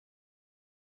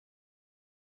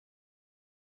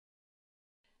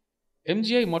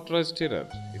MGI motorized stirrer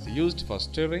is used for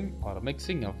stirring or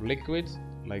mixing of liquids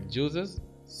like juices,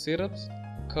 syrups,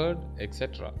 curd,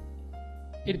 etc.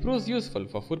 It proves useful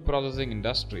for food processing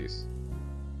industries.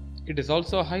 It is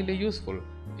also highly useful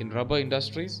in rubber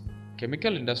industries,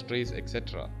 chemical industries,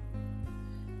 etc.,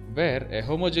 where a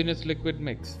homogeneous liquid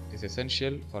mix is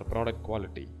essential for product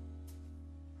quality.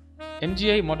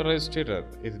 MGI motorized stirrer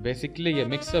is basically a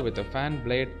mixer with a fan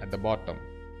blade at the bottom.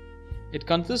 It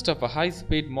consists of a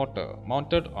high-speed motor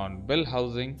mounted on bell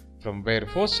housing from where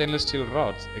 4 stainless steel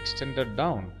rods extended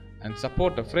down and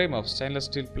support a frame of stainless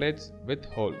steel plates with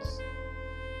holes.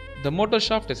 The motor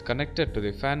shaft is connected to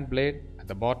the fan blade at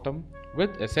the bottom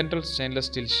with a central stainless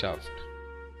steel shaft.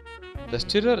 The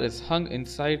stirrer is hung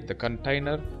inside the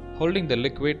container holding the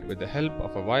liquid with the help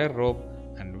of a wire rope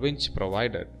and winch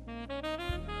provided.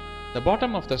 The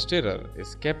bottom of the stirrer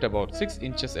is kept about 6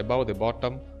 inches above the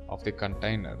bottom of the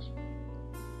container.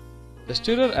 The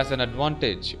stirrer has an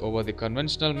advantage over the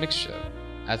conventional mixture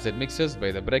as it mixes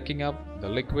by the breaking up the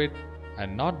liquid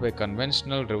and not by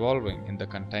conventional revolving in the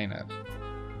container.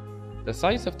 The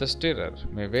size of the stirrer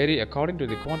may vary according to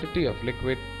the quantity of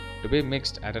liquid to be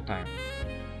mixed at a time.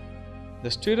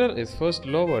 The stirrer is first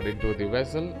lowered into the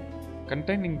vessel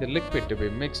containing the liquid to be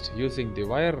mixed using the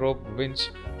wire rope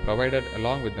winch provided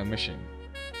along with the machine.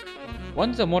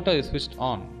 Once the motor is switched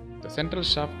on, the central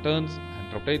shaft turns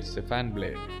and rotates the fan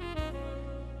blade.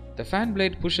 The fan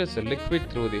blade pushes the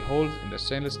liquid through the holes in the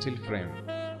stainless steel frame.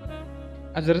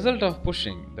 As a result of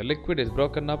pushing, the liquid is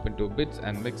broken up into bits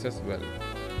and mixes well.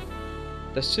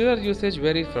 The stirrer usage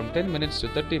varies from 10 minutes to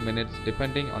 30 minutes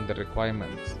depending on the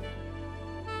requirements.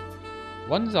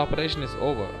 Once the operation is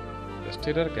over, the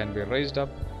stirrer can be raised up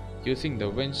using the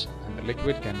winch and the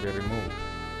liquid can be removed.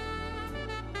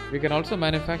 We can also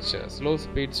manufacture slow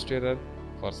speed stirrer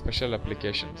for special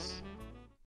applications.